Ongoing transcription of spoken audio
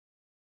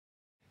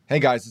Hey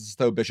guys, this is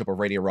Tho Bishop of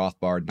Radio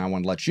Rothbard, and I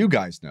want to let you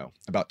guys know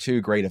about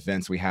two great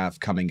events we have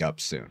coming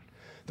up soon.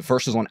 The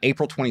first is on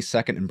April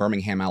 22nd in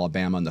Birmingham,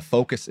 Alabama, and the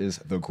focus is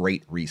The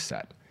Great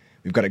Reset.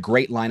 We've got a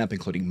great lineup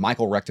including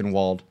Michael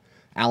Rechtenwald,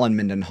 Alan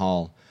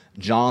Mendenhall,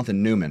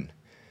 Jonathan Newman,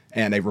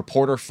 and a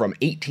reporter from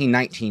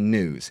 1819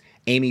 News,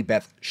 Amy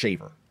Beth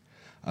Shaver.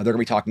 They're going to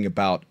be talking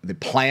about the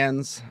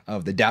plans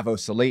of the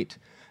Davos elite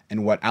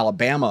and what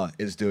Alabama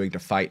is doing to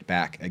fight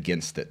back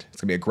against it.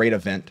 It's going to be a great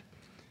event.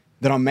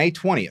 Then on May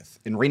 20th,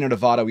 in Reno,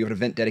 Nevada, we have an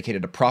event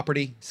dedicated to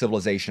property,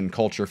 civilization,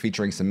 culture,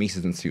 featuring some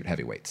Mises Institute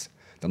heavyweights.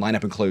 The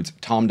lineup includes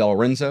Tom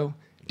DeLorenzo,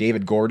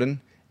 David Gordon,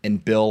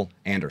 and Bill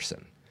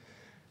Anderson.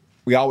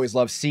 We always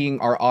love seeing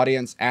our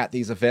audience at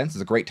these events.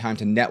 It's a great time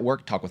to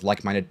network, talk with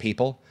like-minded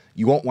people.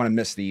 You won't want to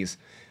miss these.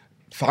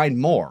 Find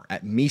more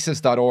at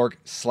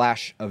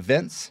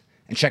Mises.org/events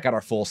and check out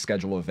our full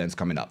schedule of events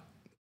coming up.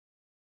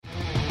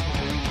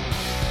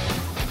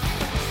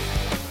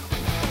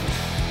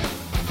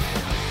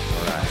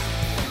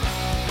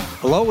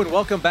 Hello and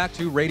welcome back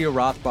to Radio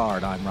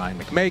Rothbard. I'm Ryan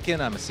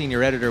McMakin. I'm a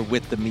senior editor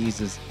with the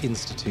Mises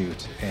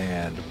Institute.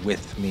 And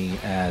with me,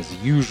 as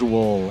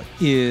usual,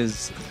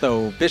 is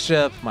Tho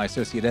Bishop, my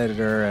associate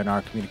editor and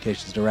our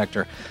communications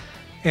director.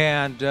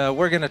 And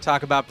we're going to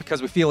talk about,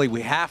 because we feel like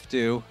we have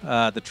to,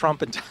 the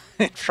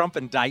Trump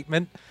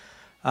indictment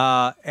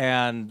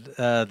and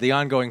the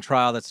ongoing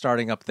trial that's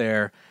starting up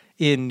there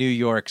in New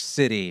York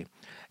City.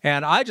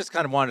 And I just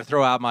kind of wanted to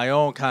throw out my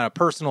own kind of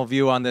personal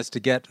view on this to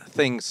get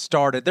things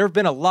started. There have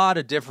been a lot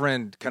of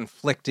different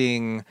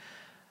conflicting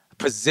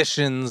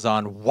positions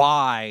on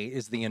why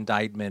is the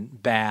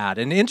indictment bad.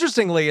 And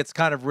interestingly, it's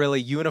kind of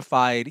really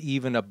unified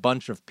even a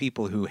bunch of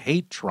people who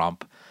hate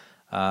Trump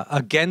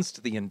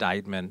against the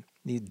indictment.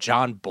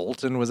 John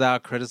Bolton was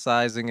out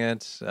criticizing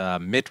it.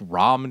 Mitt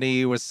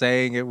Romney was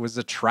saying it was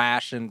a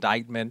trash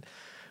indictment,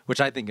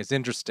 which I think is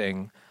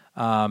interesting.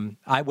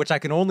 Which I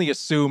can only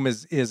assume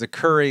is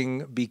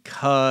occurring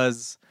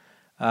because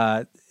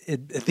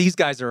these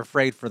guys are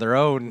afraid for their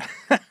own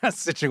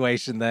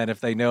situation then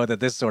if they know that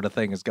this sort of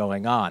thing is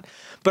going on.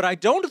 But I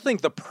don't think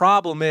the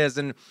problem is,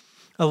 and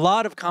a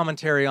lot of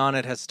commentary on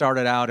it has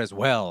started out as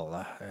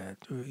well,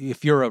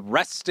 if you're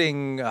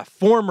arresting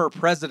former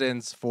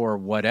presidents for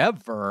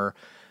whatever,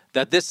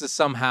 that this is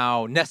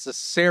somehow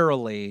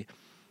necessarily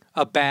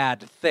a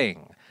bad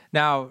thing.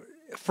 Now,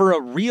 for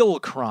a real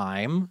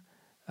crime,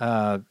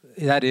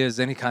 that is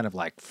any kind of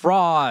like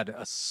fraud,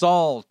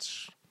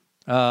 assault,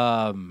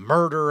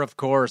 murder, of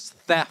course,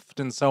 theft,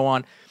 and so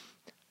on.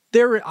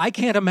 I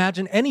can't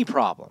imagine any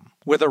problem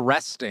with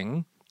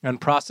arresting and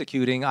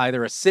prosecuting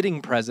either a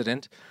sitting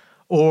president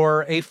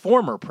or a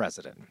former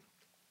president.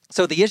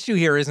 So the issue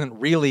here isn't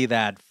really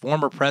that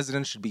former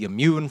presidents should be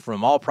immune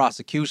from all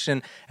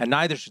prosecution, and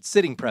neither should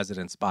sitting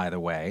presidents, by the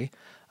way.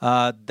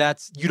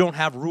 You don't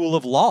have rule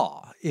of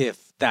law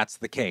if that's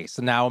the case.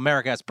 And now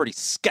America is pretty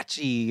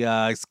sketchy,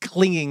 is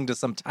clinging to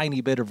some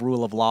tiny bit of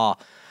rule of law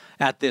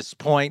at this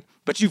point,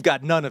 but you've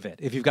got none of it.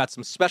 If you've got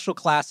some special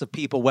class of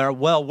people where,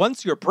 well,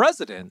 once you're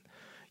president,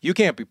 you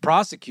can't be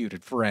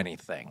prosecuted for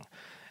anything.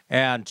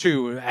 And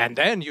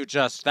then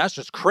that's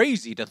just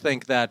crazy to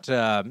think that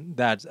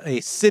that a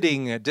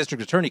sitting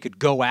district attorney could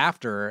go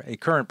after a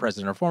current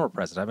president or former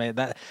president. I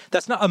mean,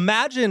 that's not,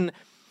 imagine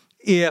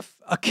if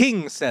a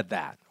king said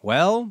that.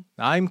 Well,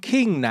 I'm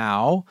king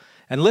now,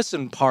 and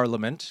listen,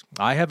 Parliament,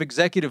 I have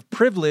executive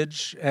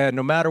privilege, and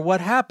no matter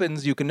what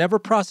happens, you can never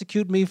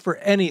prosecute me for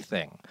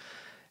anything.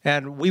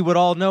 And we would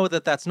all know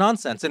that that's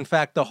nonsense. In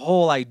fact, the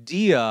whole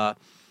idea,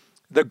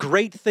 the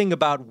great thing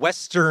about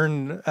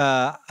Western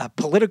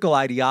political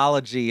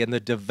ideology and the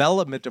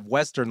development of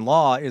Western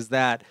law is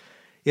that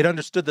it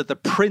understood that the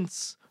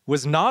prince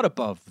was not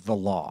above the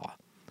law.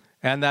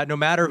 And that no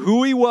matter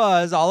who he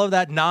was, all of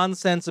that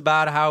nonsense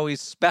about how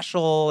he's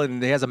special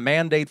and he has a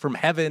mandate from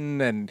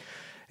heaven and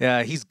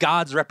he's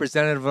God's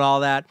representative and all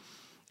that,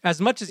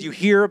 as much as you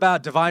hear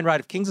about divine right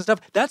of kings and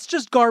stuff, that's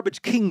just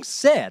garbage King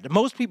said.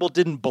 Most people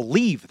didn't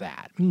believe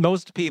that.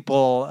 Most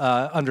people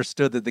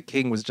understood that the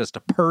king was just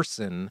a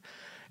person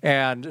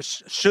and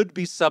should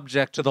be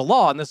subject to the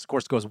law. And this, of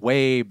course, goes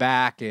way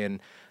back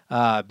in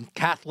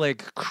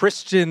Catholic,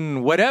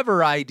 Christian,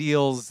 whatever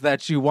ideals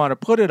that you want to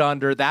put it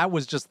under. That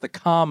was just the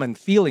common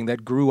feeling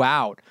that grew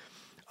out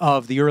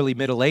of the early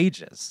Middle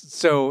Ages.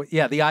 So,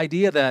 yeah, the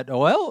idea that,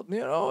 well,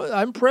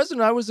 I'm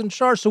president, I was in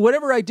charge, so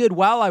whatever I did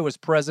while I was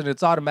president,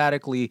 it's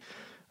automatically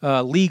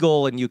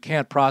legal and you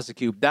can't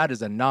prosecute, that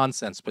is a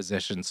nonsense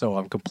position. So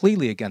I'm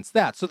completely against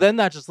that. So then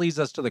that just leads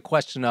us to the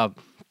question of,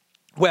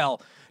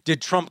 well,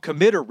 did Trump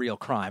commit a real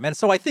crime? And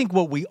so I think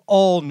what we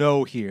all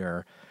know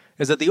here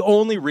is that the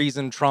only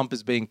reason Trump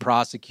is being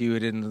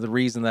prosecuted and the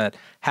reason that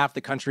half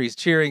the country is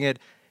cheering it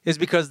is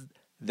because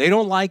they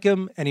don't like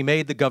him, and he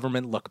made the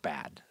government look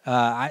bad.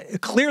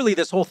 Clearly,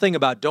 this whole thing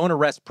about don't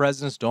arrest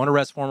presidents, don't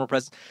arrest former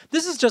presidents,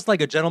 this is just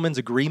like a gentleman's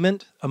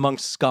agreement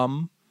amongst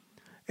scum.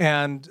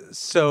 And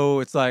so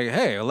it's like,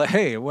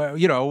 hey, well,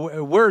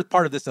 we're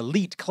part of this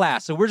elite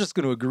class, so we're just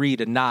going to agree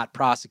to not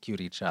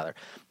prosecute each other.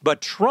 But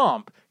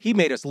Trump, he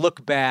made us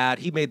look bad.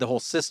 He made the whole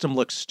system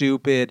look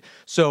stupid.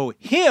 So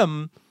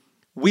him,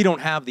 we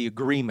don't have the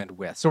agreement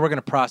with, so we're going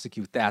to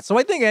prosecute that. So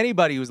I think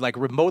anybody who's like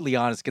remotely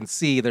honest can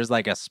see there's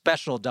like a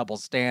special double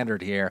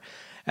standard here,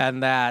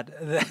 and that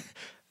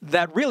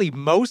really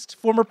most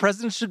former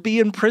presidents should be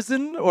in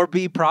prison or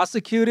be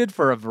prosecuted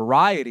for a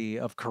variety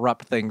of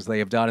corrupt things they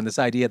have done. And this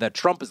idea that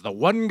Trump is the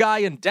one guy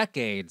in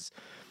decades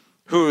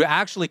who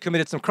actually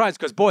committed some crimes,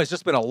 because, boy, it's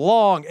just been a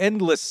long,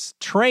 endless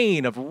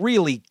train of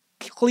really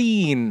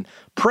clean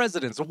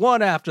presidents,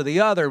 one after the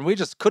other, and we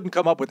just couldn't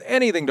come up with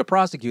anything to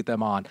prosecute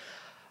them on.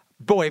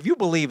 Boy, if you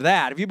believe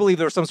that, if you believe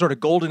there was some sort of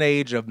golden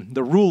age of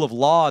the rule of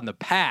law in the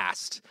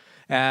past,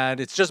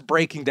 and it's just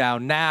breaking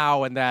down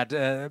now, and that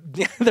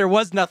there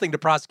was nothing to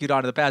prosecute on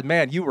in the past,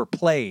 man, you were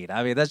played.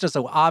 I mean, that's just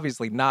so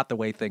obviously not the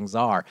way things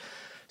are.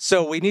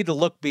 So we need to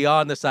look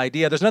beyond this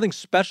idea. There's nothing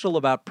special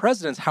about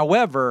presidents.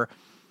 However,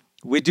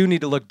 we do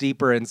need to look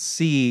deeper and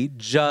see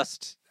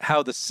just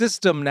how the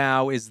system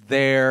now is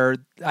there.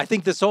 I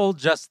think this whole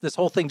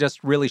thing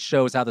just really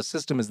shows how the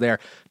system is there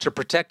to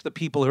protect the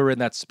people who are in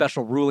that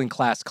special ruling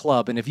class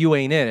club. And if you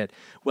ain't in it,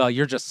 well,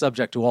 you're just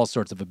subject to all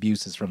sorts of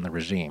abuses from the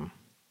regime.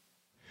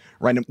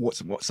 Right. And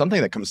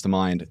something that comes to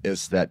mind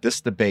is that this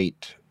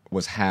debate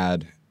was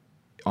had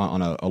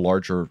on a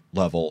larger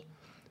level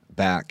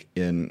back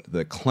in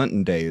the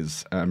Clinton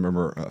days. I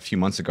remember a few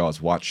months ago, I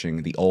was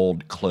watching the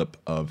old clip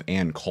of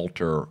Ann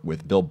Coulter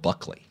with Bill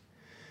Buckley.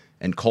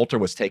 And Coulter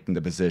was taking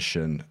the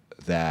position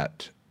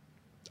that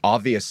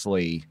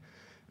obviously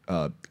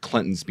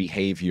Clinton's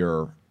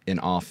behavior in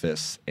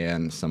office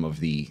and some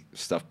of the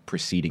stuff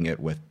preceding it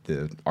with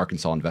the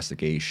Arkansas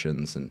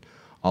investigations and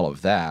all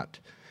of that,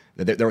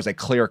 there was a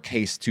clear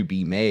case to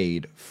be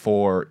made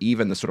for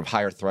even the sort of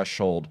higher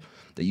threshold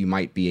that you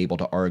might be able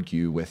to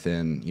argue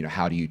within,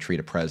 how do you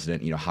treat a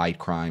president, high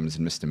crimes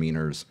and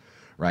misdemeanors,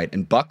 right?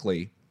 And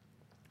Buckley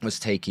was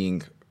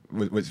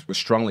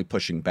strongly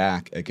pushing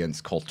back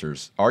against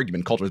Coulter's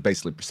argument. Coulter was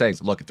basically saying,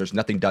 look, if there's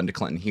nothing done to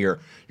Clinton here,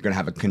 you're going to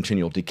have a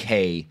continual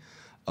decay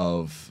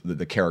of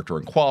the character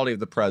and quality of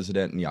the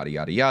president and yada,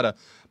 yada, yada.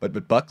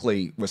 But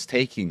Buckley was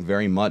taking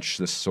very much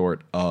this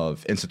sort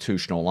of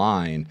institutional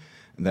line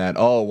that,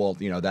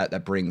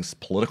 that brings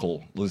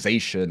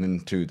politicalization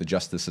into the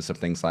justice system,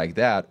 things like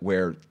that,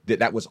 where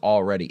that was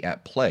already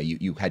at play.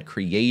 You had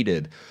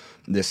created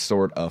this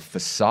sort of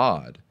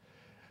facade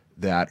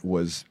that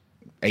was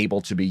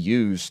able to be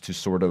used to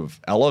sort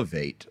of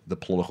elevate the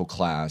political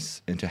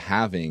class into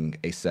having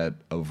a set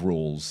of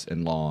rules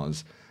and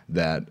laws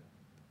that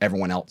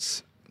everyone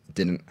else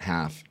didn't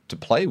have to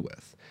play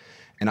with.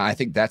 And I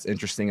think that's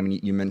interesting. I mean,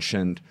 you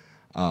mentioned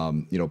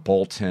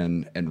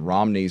Bolton and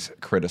Romney's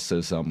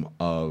criticism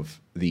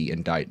of the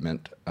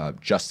indictment.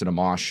 Justin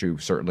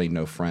Amash, certainly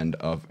no friend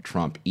of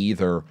Trump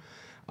either,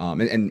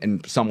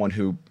 and someone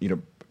who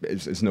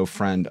is no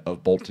friend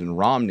of Bolton and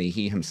Romney.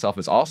 He himself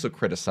has also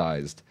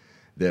criticized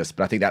this,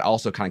 but I think that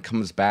also kind of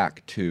comes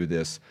back to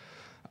this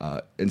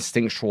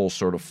instinctual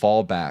sort of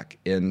fallback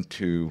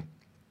into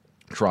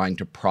trying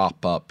to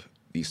prop up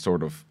these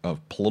sort of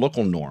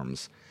political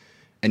norms,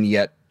 and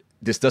yet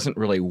this doesn't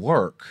really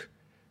work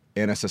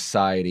in a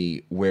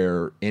society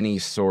where any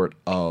sort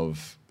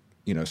of,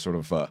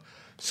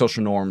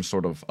 social norm,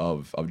 sort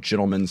of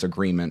gentleman's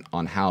agreement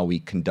on how we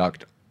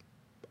conduct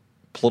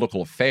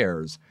political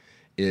affairs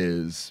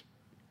is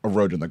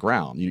eroded in the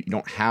ground. You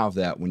don't have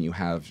that when you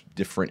have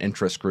different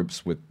interest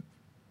groups with,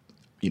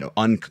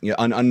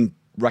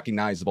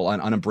 unrecognizable,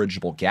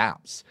 unabridgeable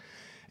gaps.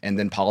 And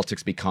then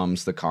politics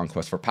becomes the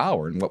conquest for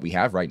power. And what we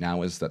have right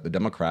now is that the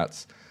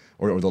Democrats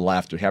or the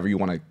left, or however you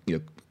want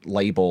to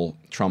label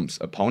Trump's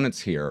opponents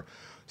here,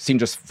 seem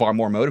just far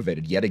more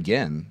motivated yet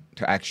again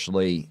to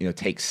actually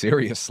take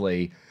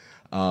seriously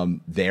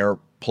their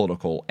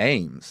political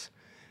aims.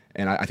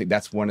 And I think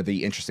that's one of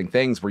the interesting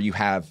things where you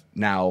have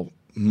now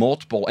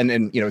multiple,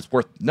 and it's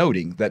worth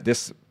noting that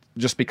this,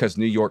 just because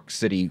New York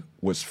City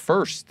was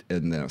first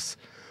in this,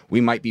 we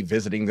might be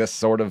visiting this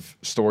sort of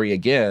story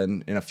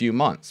again in a few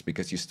months,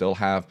 because you still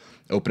have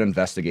open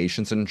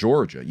investigations in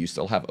Georgia. You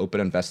still have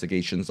open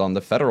investigations on the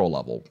federal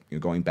level,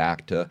 going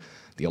back to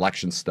the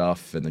election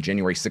stuff and the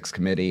January 6th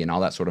committee and all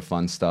that sort of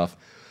fun stuff.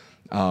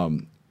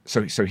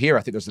 So here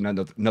I think there's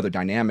another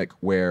dynamic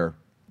where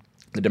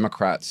the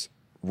Democrats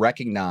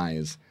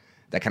recognize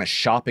that kind of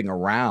shopping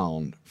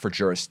around for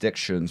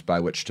jurisdictions by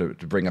which to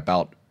bring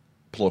about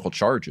political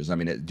charges. I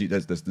mean,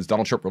 does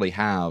Donald Trump really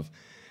have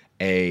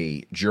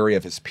a jury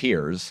of his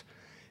peers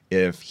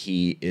if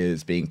he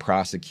is being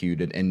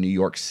prosecuted in New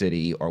York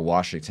City or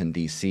Washington,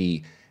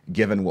 D.C.,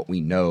 given what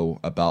we know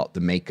about the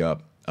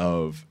makeup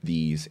of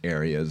these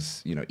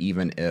areas?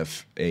 Even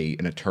if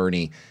an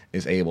attorney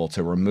is able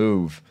to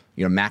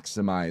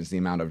maximize the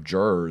amount of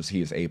jurors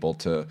he is able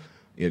to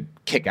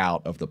kick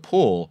out of the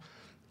pool,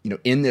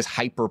 in this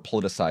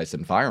hyper-politicized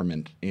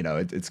environment,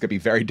 it's going to be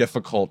very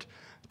difficult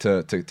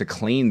to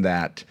clean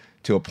that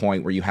to a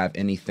point where you have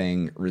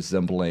anything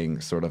resembling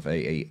sort of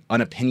a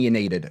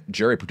unopinionated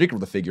jury, particularly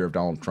the figure of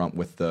Donald Trump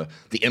with the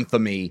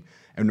infamy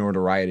and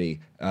notoriety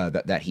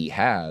that he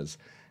has.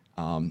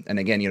 And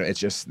again, it's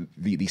just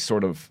the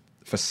sort of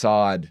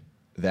facade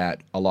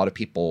that a lot of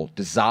people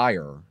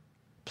desire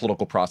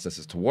political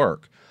processes to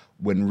work.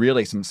 When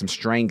really some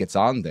strain gets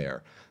on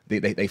there,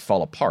 they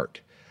fall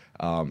apart.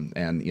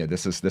 And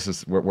this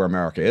is where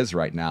America is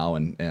right now.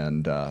 And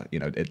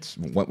it's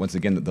once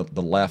again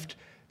the left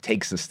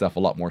takes this stuff a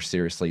lot more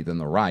seriously than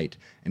the right.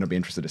 And I'll be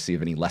interested to see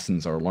if any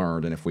lessons are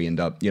learned, and if we end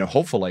up,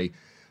 hopefully,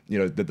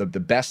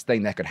 the best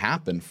thing that could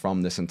happen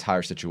from this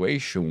entire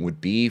situation would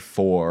be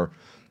for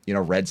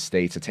red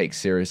states to take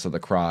seriously the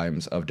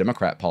crimes of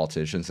Democrat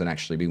politicians and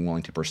actually be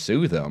willing to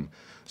pursue them,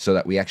 so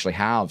that we actually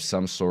have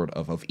some sort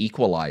of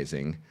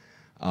equalizing,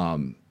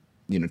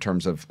 in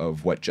terms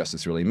of what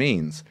justice really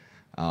means.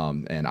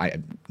 And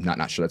I'm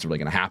not sure that's really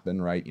going to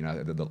happen, right?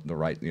 The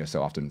right,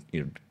 so often,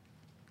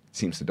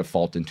 seems to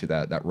default into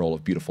that role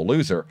of beautiful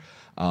loser.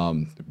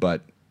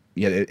 But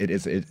yeah, it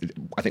is.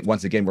 I think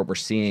once again, we're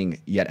seeing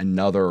yet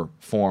another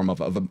form of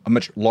a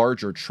much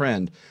larger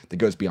trend that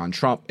goes beyond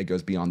Trump. It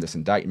goes beyond this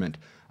indictment,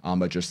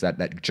 but just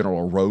that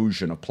general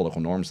erosion of political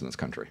norms in this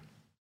country.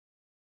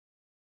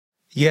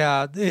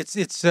 Yeah,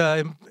 it's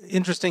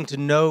interesting to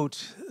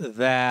note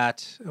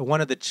that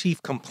one of the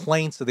chief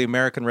complaints of the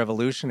American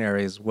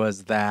revolutionaries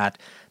was that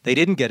they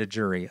didn't get a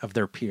jury of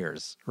their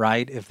peers,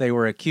 right? If they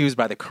were accused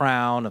by the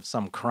crown of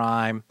some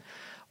crime,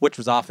 which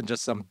was often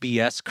just some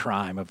BS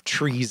crime of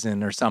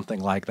treason or something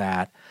like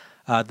that,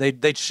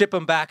 they'd ship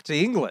them back to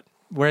England,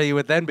 where you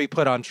would then be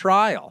put on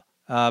trial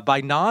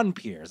by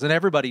non-peers. And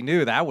everybody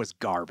knew that was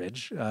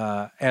garbage.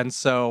 And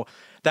so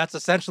that's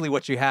essentially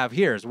what you have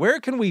here is, where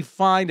can we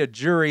find a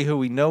jury who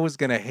we know is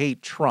going to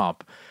hate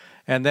Trump?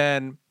 And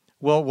then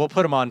we'll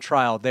put him on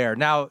trial there.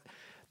 Now,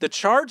 the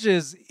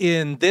charges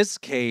in this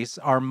case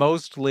are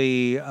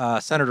mostly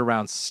centered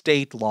around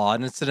state law,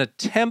 and it's an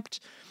attempt.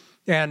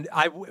 And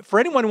for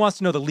anyone who wants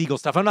to know the legal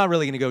stuff, I'm not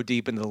really going to go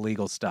deep into the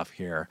legal stuff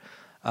here,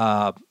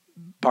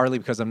 partly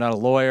because I'm not a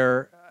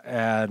lawyer,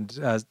 and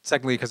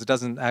secondly, because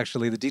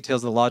the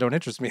details of the law don't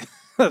interest me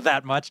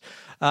that much.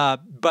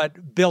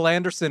 But Bill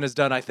Anderson has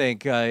done, I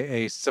think,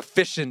 a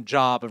sufficient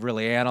job of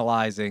really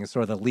analyzing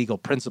sort of the legal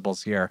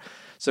principles here.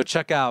 So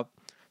check out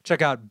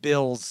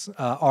Bill's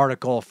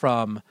article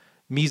from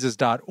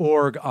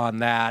Mises.org on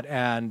that,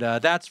 and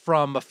that's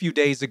from a few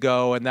days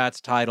ago, and that's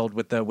titled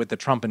with the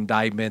Trump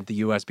indictment, the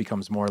U.S.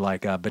 becomes more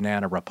like a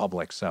banana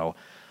republic. So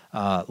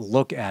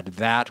look at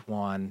that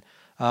one.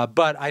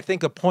 But I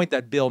think a point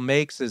that Bill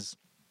makes is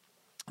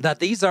that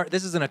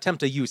this is an attempt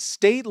to use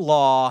state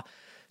law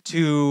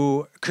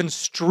to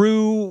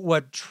construe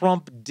what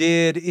Trump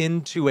did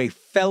into a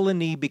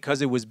felony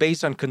because it was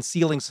based on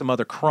concealing some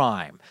other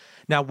crime.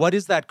 Now, what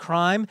is that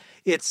crime?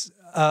 It's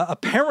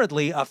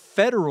apparently a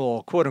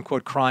federal,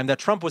 quote-unquote, crime that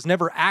Trump was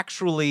never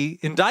actually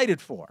indicted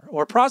for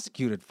or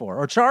prosecuted for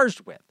or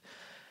charged with.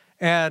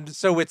 And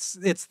so it's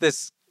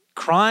this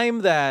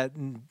crime that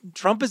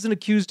Trump isn't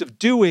accused of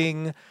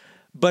doing,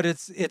 but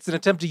it's an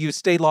attempt to use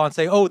state law and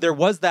say, oh, there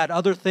was that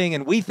other thing,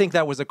 and we think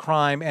that was a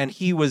crime, and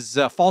he was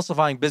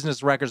falsifying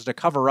business records to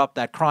cover up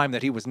that crime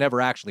that he was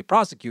never actually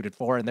prosecuted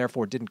for and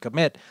therefore didn't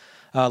commit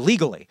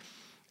legally.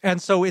 And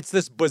so it's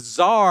this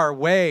bizarre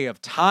way of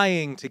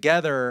tying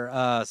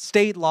together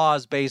state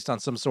laws based on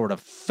some sort of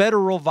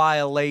federal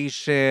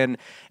violation.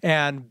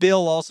 And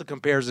Bill also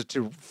compares it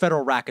to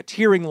federal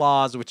racketeering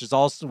laws,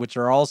 which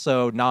are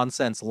also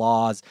nonsense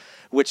laws,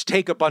 which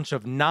take a bunch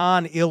of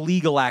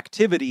non-illegal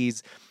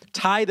activities,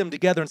 tie them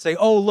together and say,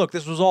 oh, look,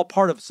 this was all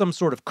part of some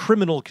sort of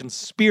criminal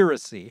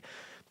conspiracy.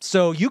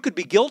 So you could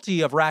be guilty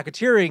of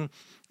racketeering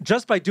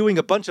just by doing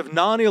a bunch of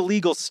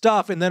non-illegal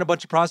stuff, and then a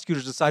bunch of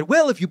prosecutors decide,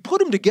 well, if you put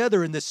them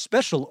together in this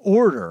special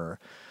order,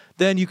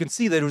 then you can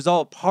see that it was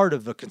all part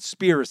of a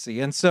conspiracy.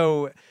 And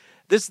so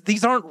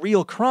these aren't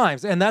real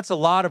crimes, and that's a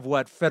lot of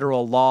what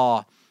federal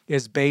law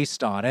is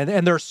based on.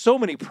 And there are so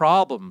many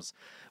problems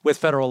with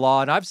federal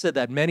law, and I've said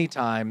that many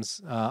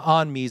times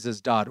on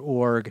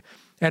Mises.org.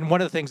 And one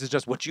of the things is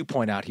just what you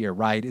point out here,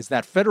 right, is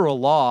that federal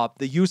law,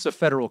 the use of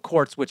federal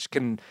courts,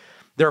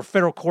 there are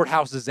federal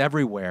courthouses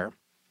everywhere,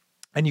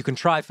 and you can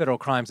try federal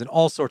crimes in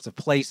all sorts of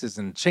places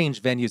and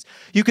change venues.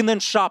 You can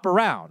then shop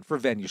around for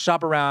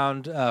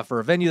venues, for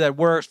a venue that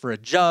works, for a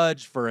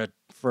judge, for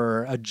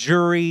a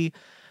jury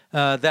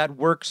that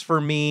works for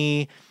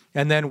me,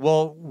 and then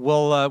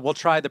we'll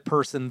try the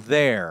person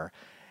there.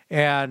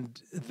 And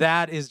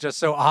that is just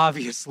so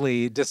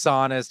obviously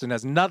dishonest and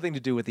has nothing to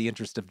do with the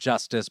interest of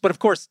justice. But of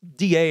course,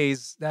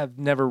 DAs have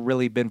never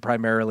really been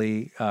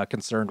primarily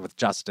concerned with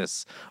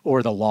justice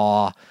or the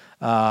law.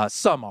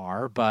 Some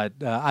are,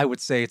 but I would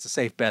say it's a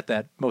safe bet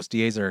that most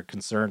DAs are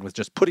concerned with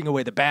just putting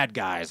away the bad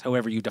guys,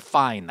 however you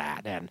define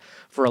that. And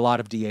for a lot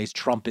of DAs,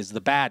 Trump is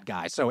the bad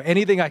guy. So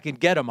anything I can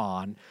get him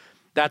on,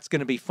 that's going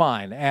to be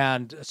fine.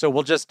 And so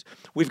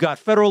we've got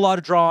federal law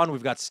to draw on,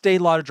 we've got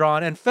state law to draw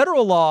on, and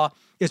federal law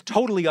is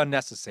totally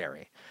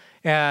unnecessary.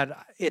 And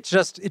it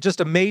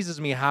just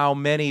amazes me how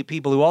many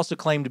people who also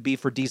claim to be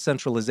for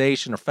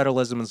decentralization or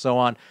federalism and so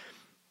on,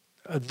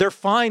 they're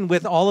fine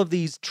with all of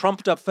these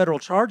trumped up federal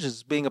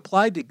charges being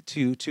applied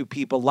to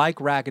people like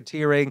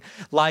racketeering,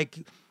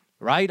 like,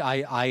 right,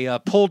 I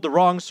pulled the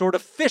wrong sort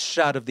of fish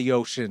out of the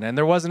ocean, and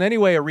there wasn't any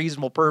way a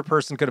reasonable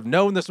person could have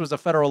known this was a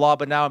federal law,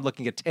 but now I'm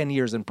looking at 10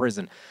 years in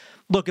prison.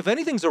 Look, if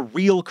anything's a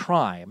real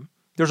crime,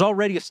 there's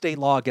already a state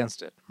law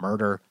against it.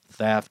 Murder,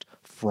 theft,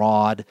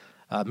 fraud,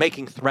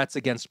 making threats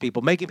against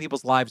people, making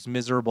people's lives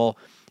miserable.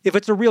 If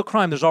it's a real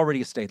crime, there's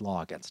already a state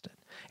law against it.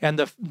 And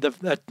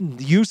the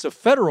use of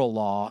federal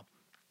law,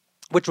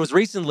 which was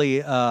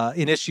recently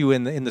an issue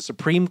in the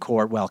Supreme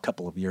Court, well, a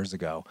couple of years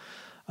ago,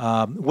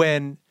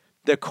 when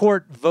the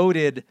court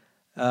voted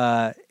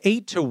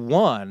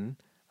 8-1,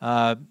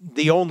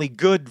 the only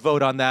good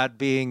vote on that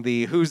being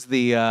the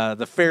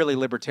fairly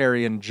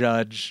libertarian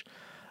judge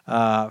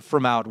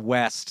from out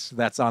west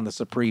that's on the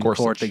Supreme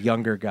Court, the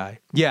younger guy.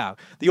 Yeah,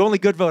 the only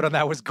good vote on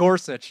that was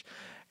Gorsuch.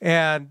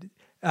 And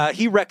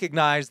he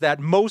recognized that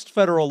most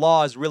federal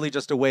law is really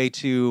just a way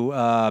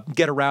to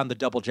get around the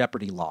double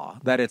jeopardy law.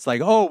 That it's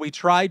like, oh, we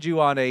tried you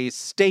on a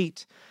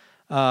state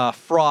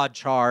fraud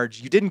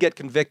charge. You didn't get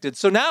convicted.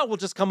 So now we'll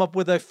just come up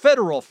with a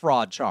federal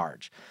fraud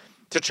charge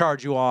to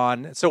charge you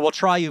on. So we'll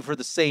try you for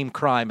the same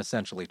crime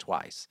essentially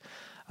twice.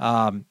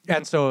 And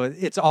so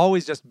it's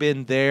always just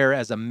been there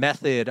as a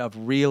method of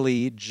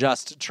really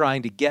just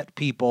trying to get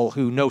people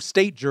who no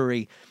state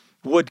jury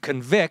would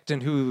convict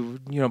and who,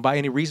 by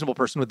any reasonable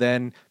person would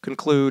then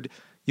conclude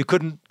you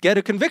couldn't get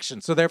a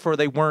conviction. So therefore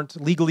they weren't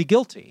legally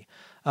guilty.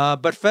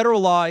 But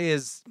federal law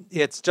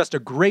it's just a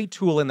great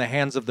tool in the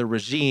hands of the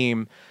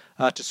regime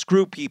to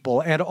screw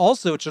people. And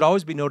also it should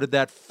always be noted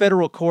that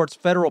federal courts,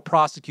 federal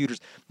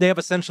prosecutors, they have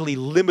essentially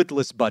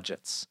limitless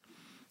budgets.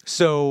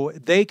 So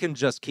they can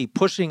just keep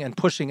pushing and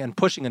pushing and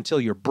pushing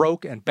until you're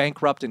broke and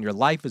bankrupt and your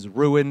life is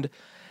ruined.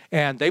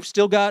 And they've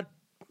still got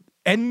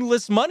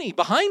endless money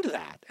behind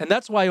that. And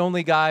that's why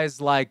only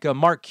guys like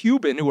Mark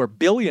Cuban, who are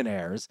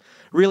billionaires,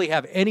 really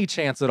have any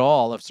chance at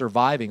all of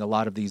surviving a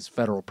lot of these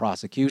federal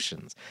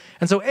prosecutions.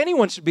 And so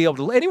anyone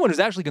who's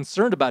actually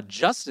concerned about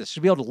justice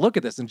should be able to look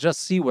at this and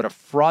just see what a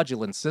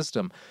fraudulent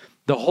system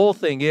the whole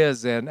thing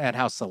is and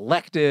how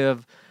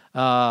selective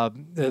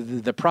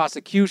the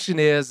prosecution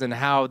is, and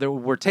how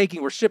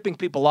we're shipping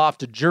people off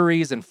to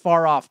juries in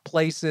far off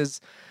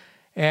places,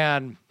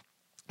 and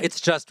it's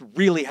just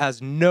really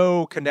has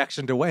no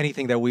connection to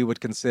anything that we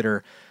would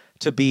consider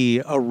to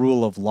be a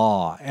rule of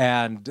law.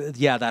 And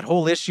yeah, that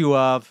whole issue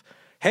of,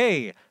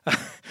 hey,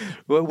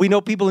 we know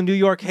people in New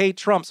York hate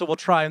Trump, so we'll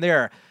try him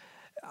there.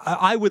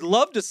 I would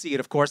love to see it,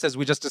 of course, as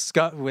we just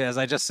discussed, as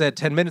I just said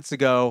 10 minutes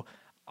ago.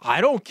 I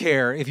don't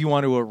care if you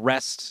want to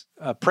arrest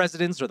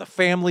presidents or the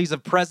families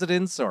of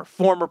presidents or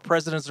former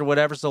presidents or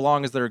whatever, so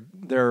long as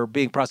they're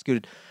being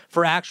prosecuted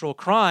for actual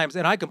crimes.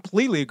 And I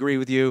completely agree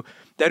with you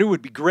that it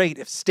would be great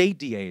if state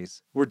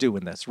DAs were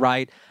doing this,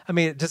 right? I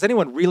mean, does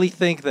anyone really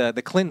think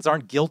the Clintons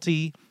aren't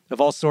guilty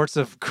of all sorts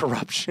of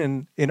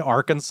corruption in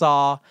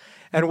Arkansas?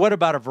 And what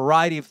about a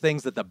variety of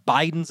things that the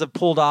Bidens have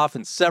pulled off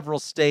in several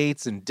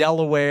states, in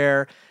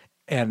Delaware,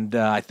 and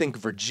I think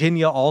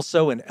Virginia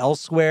also, and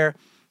elsewhere?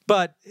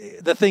 But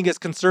the thing is,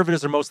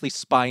 conservatives are mostly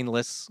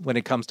spineless when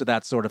it comes to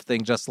that sort of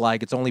thing, just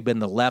like it's only been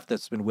the left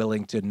that's been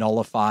willing to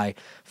nullify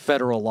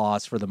federal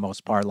laws for the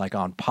most part, like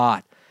on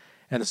pot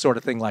and the sort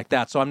of thing like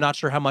that. So I'm not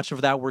sure how much of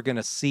that we're going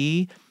to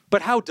see,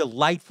 but how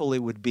delightful it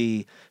would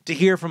be to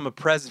hear from a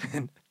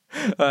president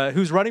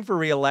who's running for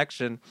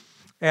re-election,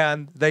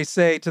 and they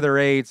say to their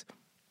aides,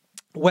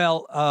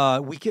 well,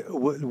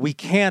 I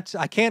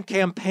can't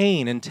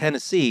campaign in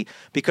Tennessee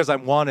because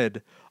I'm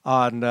wanted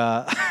on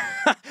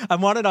I'm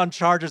wanted on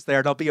charges there,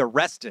 and I'll be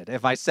arrested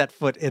if I set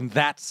foot in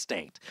that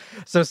state.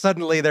 So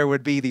suddenly there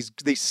would be these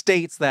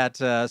states that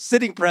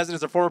sitting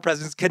presidents or former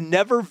presidents can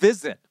never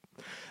visit.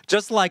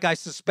 Just like I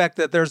suspect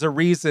that there's a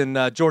reason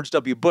George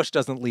W. Bush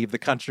doesn't leave the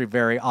country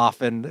very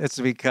often. It's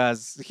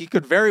because he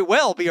could very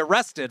well be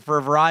arrested for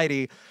a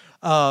variety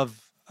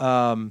of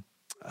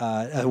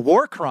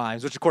war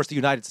crimes, which, of course, the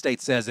United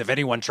States says if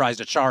anyone tries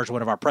to charge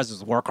one of our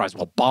presidents with war crimes,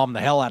 we'll bomb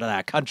the hell out of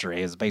that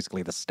country, is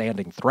basically the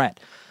standing threat.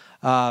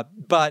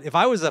 But if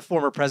I was a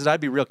former president,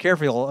 I'd be real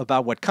careful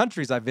about what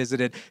countries I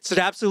visited. It should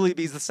absolutely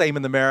be the same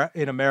in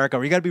America,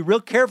 where you got to be real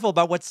careful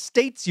about what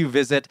states you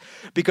visit,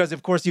 because,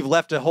 of course, you've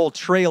left a whole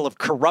trail of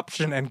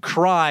corruption and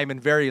crime in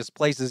various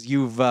places.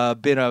 You've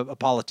been a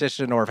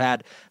politician or have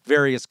had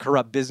various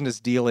corrupt business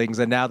dealings,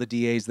 and now the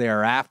DAs there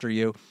are after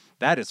you.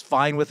 That is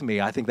fine with me.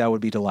 I think that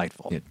would be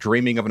delightful. Yeah,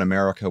 dreaming of an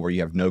America where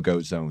you have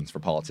no-go zones for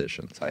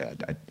politicians.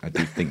 I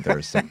do think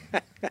there's some...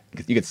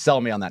 You could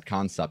sell me on that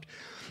concept.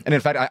 And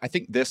in fact, I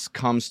think this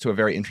comes to a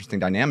very interesting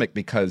dynamic,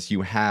 because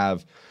you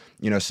have,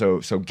 so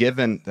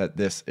given that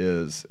this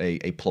is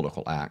a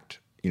political act,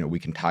 we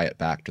can tie it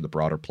back to the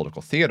broader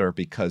political theater,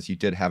 because you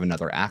did have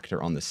another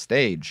actor on the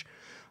stage,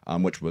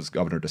 which was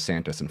Governor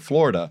DeSantis in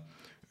Florida,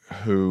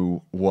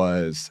 who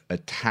was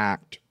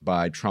attacked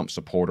by Trump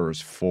supporters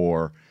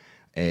for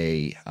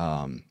a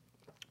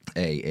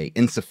a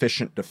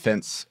insufficient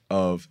defense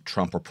of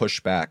Trump or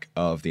pushback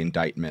of the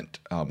indictment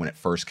when it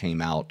first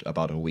came out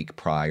about a week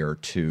prior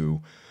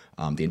to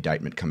the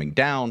indictment coming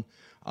down.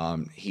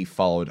 He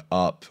followed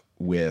up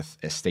with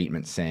a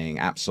statement saying,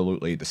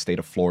 absolutely, the state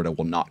of Florida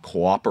will not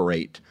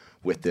cooperate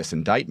with this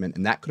indictment.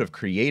 And that could have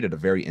created a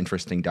very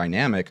interesting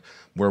dynamic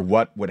where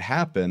what would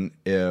happen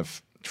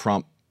if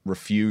Trump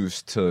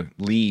refused to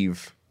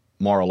leave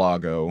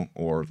Mar-a-Lago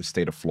or the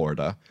state of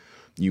Florida.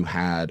 You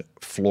had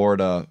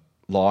Florida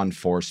law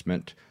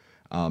enforcement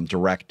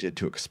directed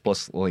to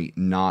explicitly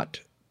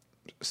not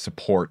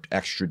support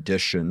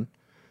extradition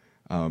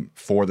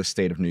for the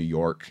state of New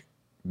York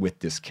with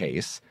this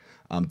case.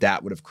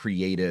 That would have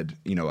created,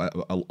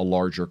 a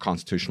larger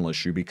constitutional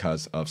issue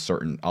because of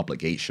certain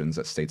obligations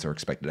that states are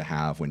expected to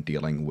have when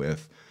dealing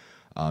with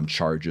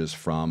charges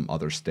from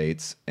other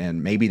states.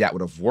 And maybe that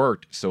would have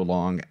worked so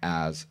long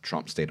as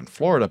Trump stayed in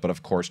Florida. But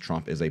of course,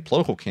 Trump is a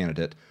political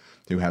candidate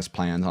who has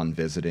plans on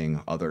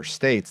visiting other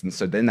states. And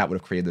so then that would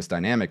have created this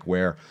dynamic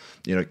where,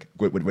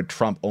 would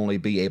Trump only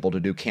be able to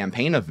do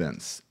campaign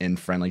events in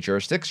friendly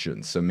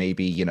jurisdictions? So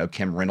maybe,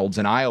 Kim Reynolds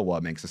in Iowa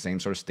makes the same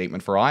sort of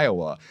statement for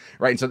Iowa,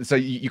 right? And so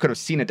you could have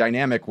seen a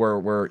dynamic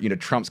where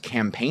Trump's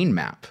campaign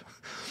map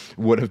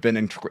would have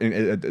been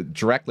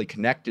directly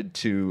connected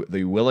to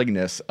the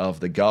willingness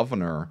of the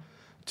governor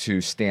to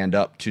stand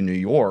up to New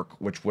York,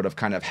 which would have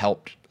kind of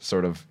helped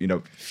sort of,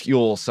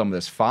 fuel some of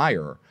this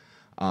fire.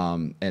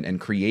 And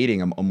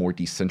creating a more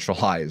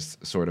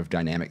decentralized sort of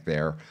dynamic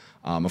there.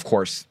 Of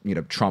course,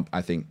 Trump,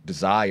 I think,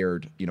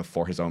 desired,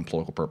 for his own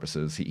political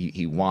purposes.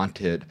 He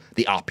wanted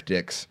the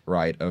optics,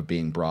 right, of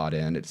being brought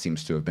in. It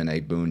seems to have been a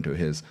boon to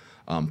his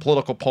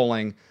political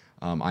polling.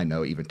 I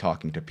know even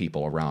talking to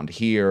people around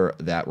here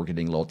that were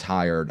getting a little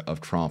tired of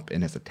Trump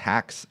and his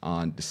attacks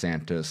on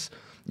DeSantis.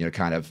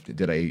 Kind of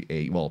did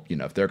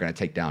if they're going to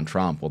take down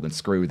Trump, well, then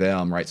screw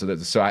them, right?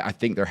 So I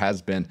think there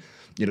has been,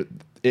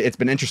 it's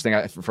been interesting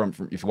from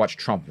if you watch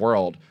Trump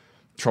World,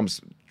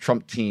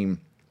 Trump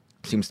team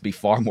seems to be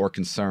far more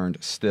concerned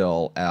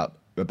still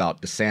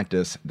about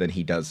DeSantis than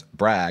he does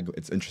Bragg.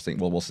 It's interesting.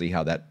 Well, we'll see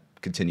how that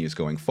continues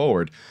going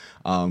forward.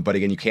 But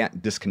again, you can't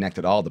disconnect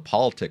at all the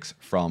politics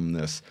from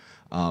this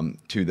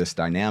to this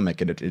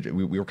dynamic. And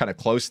we were kind of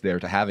close there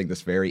to having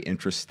this very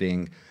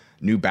interesting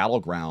new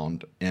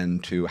battleground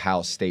into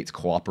how states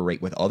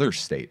cooperate with other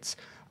states,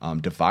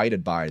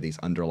 divided by these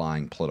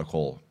underlying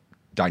political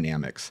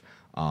dynamics,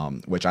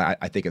 which I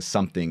think is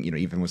something,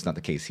 even when it's not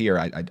the case here,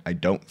 I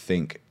don't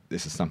think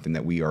this is something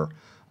that we are,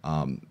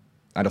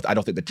 I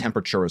don't think the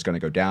temperature is going to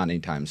go down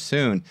anytime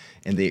soon.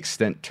 And the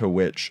extent to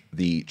which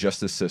the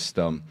justice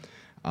system,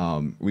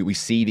 we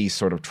see these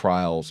sort of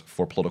trials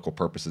for political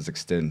purposes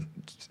extend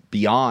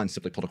beyond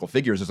simply political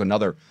figures. There's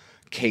another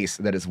case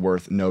that is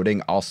worth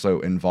noting,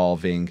 also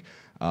involving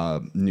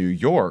New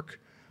York,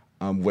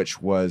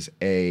 which was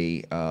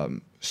a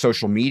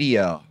social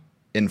media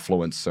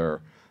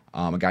influencer,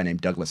 a guy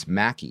named Douglas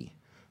Mackey,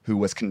 who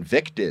was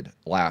convicted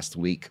last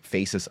week,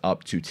 faces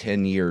up to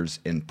 10 years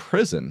in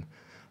prison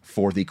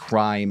for the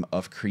crime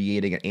of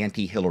creating an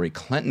anti-Hillary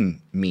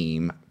Clinton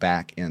meme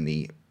back in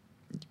the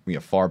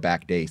far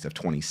back days of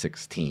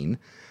 2016.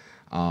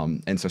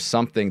 And so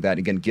something that,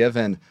 again,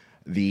 given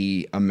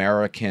the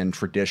American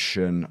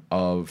tradition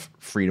of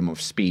freedom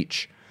of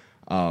speech,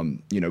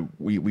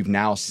 we've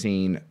now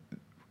seen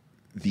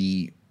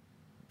the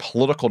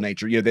political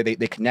nature.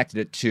 They connected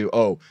it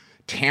to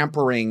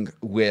tampering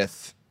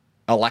with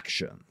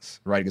elections,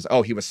 right?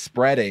 Because he was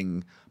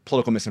spreading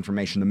political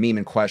misinformation. The meme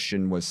in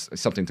question was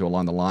something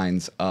along the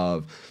lines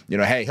of,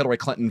 hey, Hillary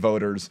Clinton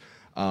voters,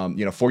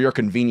 for your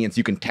convenience,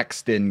 you can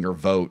text in your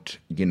vote,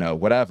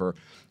 whatever.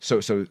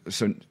 So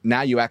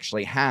now you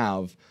actually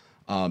have.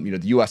 The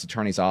U.S.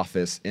 Attorney's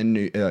Office in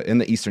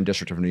the Eastern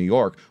District of New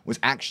York was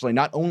actually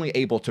not only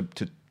able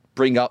to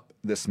bring up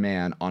this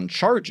man on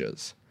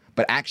charges,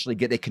 but actually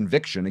get a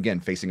conviction,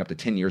 again, facing up to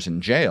 10 years in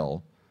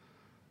jail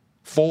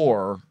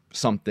for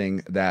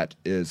something that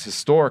is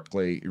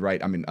historically,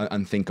 right,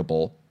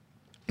 unthinkable.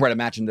 Right,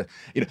 imagine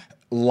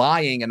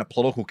lying in a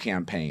political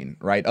campaign,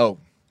 right? Oh,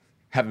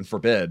 heaven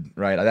forbid,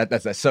 right?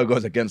 That so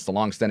goes against the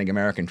longstanding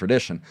American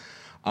tradition.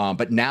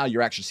 But now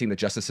you're actually seeing the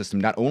justice system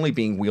not only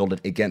being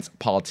wielded against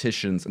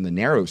politicians in the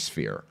narrow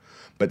sphere,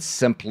 but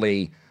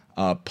simply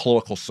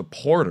political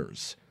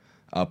supporters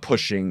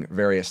pushing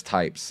various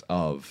types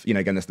of,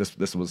 again,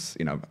 this was,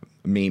 a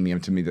meme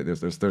to me that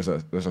there's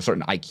a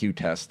certain IQ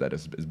test that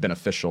is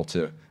beneficial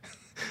to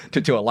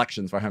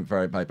elections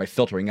by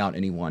filtering out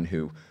anyone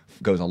who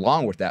goes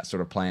along with that sort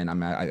of plan.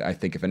 I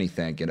think if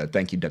anything,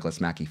 thank you,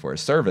 Douglas Mackey, for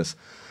his service.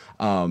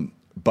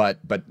 But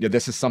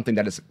this is something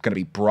that is going to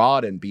be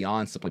broadened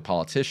beyond simply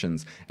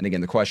politicians. And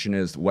again, the question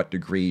is, what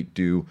degree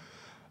do,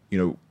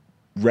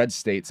 red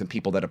states and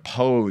people that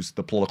oppose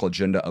the political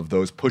agenda of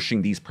those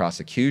pushing these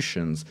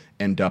prosecutions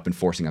end up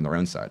enforcing on their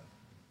own side?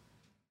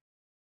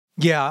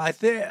 Yeah, I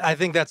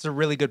think that's a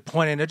really good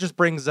point, and it just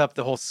brings up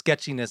the whole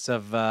sketchiness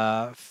of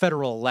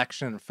federal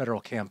election,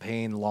 federal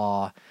campaign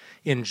law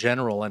in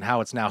general, and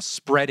how it's now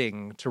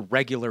spreading to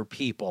regular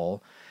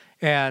people.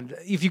 And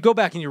if you go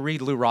back and you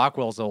read Lou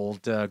Rockwell's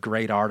old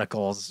great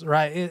articles,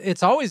 right,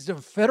 it's always the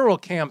federal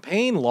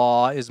campaign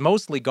law is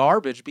mostly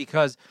garbage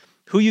because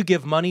who you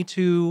give money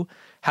to,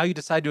 how you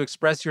decide to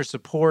express your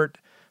support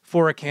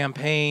for a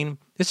campaign,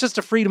 it's just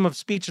a freedom of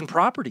speech and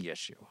property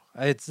issue.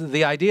 It's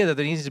the idea that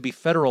there needs to be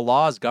federal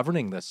laws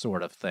governing this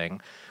sort of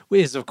thing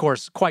is, of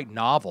course, quite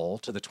novel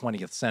to the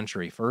 20th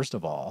century, first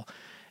of all.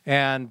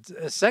 And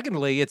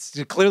secondly,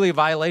 it's clearly a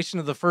violation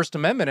of the First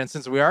Amendment. And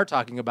since we are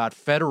talking about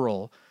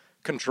federal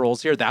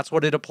controls here, that's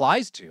what it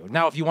applies to.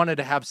 Now, if you wanted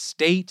to have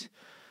state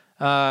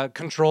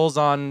controls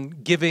on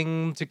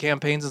giving to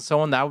campaigns and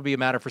so on, that would be a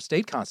matter for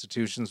state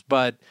constitutions.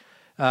 But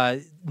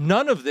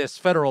none of this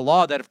federal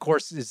law that, of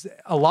course, is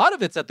a lot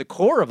of it's at the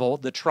core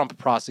of the Trump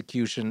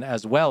prosecution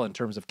as well in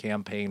terms of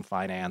campaign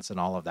finance and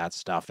all of that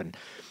stuff. And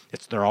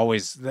they're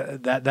always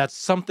that's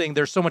something.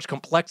 There's so much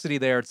complexity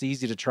there. It's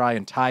easy to try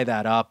and tie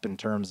that up in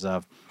terms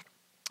of,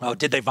 oh,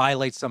 did they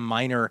violate some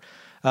minor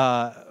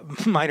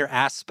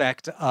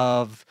aspect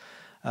of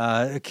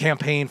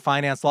campaign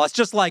finance law? It's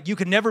just like you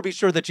can never be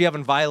sure that you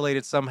haven't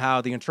violated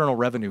somehow the Internal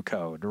Revenue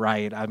Code,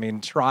 right? I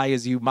mean, try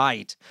as you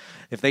might.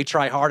 If they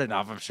try hard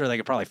enough, I'm sure they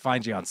could probably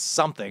find you on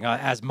something,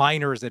 as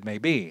minor as it may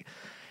be.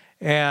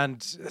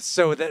 And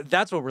so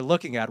that's what we're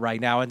looking at right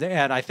now.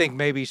 And I think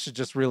maybe you should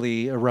just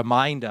really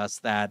remind us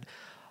that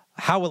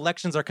how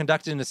elections are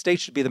conducted in a state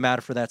should be the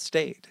matter for that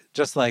state,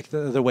 just like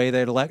the way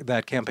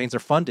that campaigns are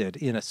funded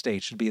in a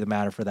state should be the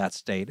matter for that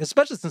state,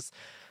 especially since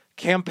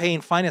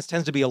campaign finance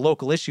tends to be a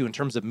local issue in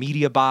terms of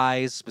media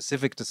buys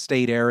specific to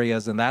state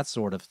areas and that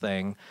sort of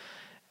thing.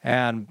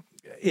 And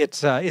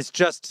it's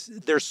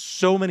just there's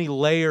so many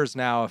layers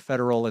now of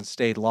federal and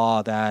state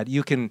law that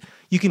you can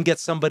get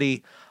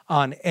somebody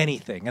on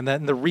anything. And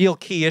then the real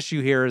key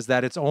issue here is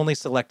that it's only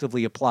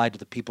selectively applied to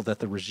the people that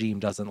the regime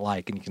doesn't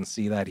like. And you can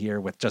see that here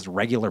with just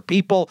regular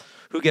people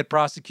who get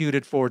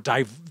prosecuted for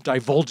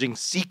divulging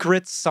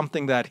secrets,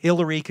 something that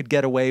Hillary could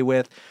get away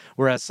with,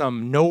 whereas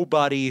some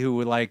nobody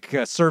who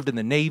served in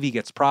the Navy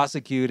gets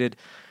prosecuted.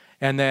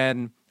 And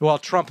then, well,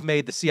 Trump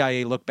made the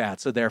CIA look bad,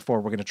 so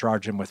therefore we're going to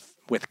charge him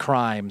with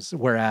crimes,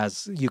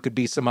 whereas you could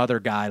be some other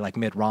guy like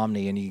Mitt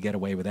Romney and you get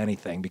away with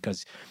anything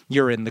because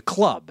you're in the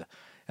club.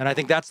 And I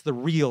think that's the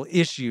real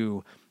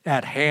issue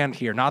at hand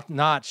here.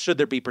 Not should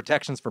there be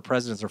protections for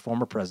presidents or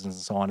former presidents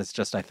and so on. It's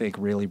just, I think,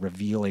 really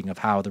revealing of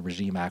how the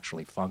regime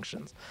actually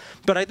functions.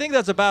 But I think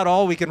that's about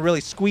all we can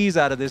really squeeze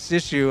out of this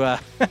issue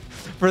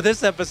for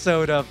this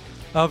episode of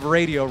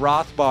Radio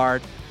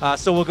Rothbard.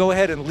 So we'll go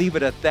ahead and leave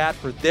it at that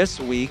for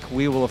this week.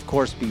 We will, of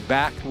course, be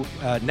back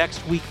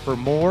next week for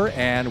more,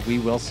 and we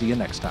will see you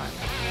next time.